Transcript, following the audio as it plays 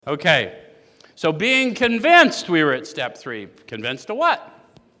Okay, so being convinced, we were at step 3. Convinced of what?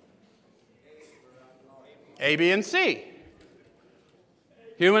 A, B, and C.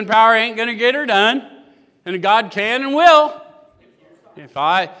 Human power ain't going to get her done, and God can and will. If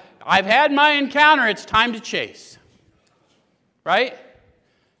I've had my encounter, it's time to chase. Right?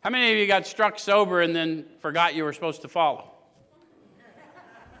 How many of you got struck sober and then forgot you were supposed to follow?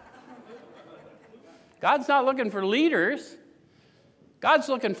 God's not looking for leaders. God's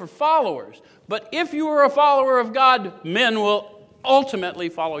looking for followers. But if you are a follower of God, men will ultimately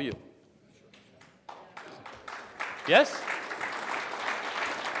follow you. Yes?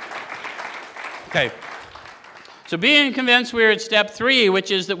 Okay. So being convinced, we're at step 3, which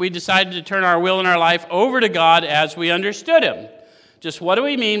is that we decided to turn our will and our life over to God as we understood Him. Just what do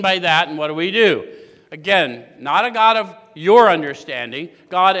we mean by that, and what do we do? Again, not a God of your understanding,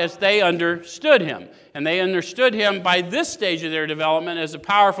 God as they understood Him. And they understood Him by this stage of their development as a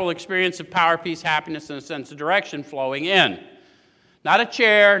powerful experience of power, peace, happiness, and a sense of direction flowing in. Not a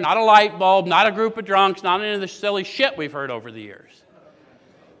chair, not a light bulb, not a group of drunks, not any of the silly shit we've heard over the years.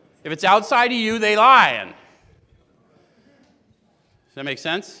 If it's outside of you, they lie. Does that make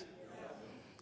sense?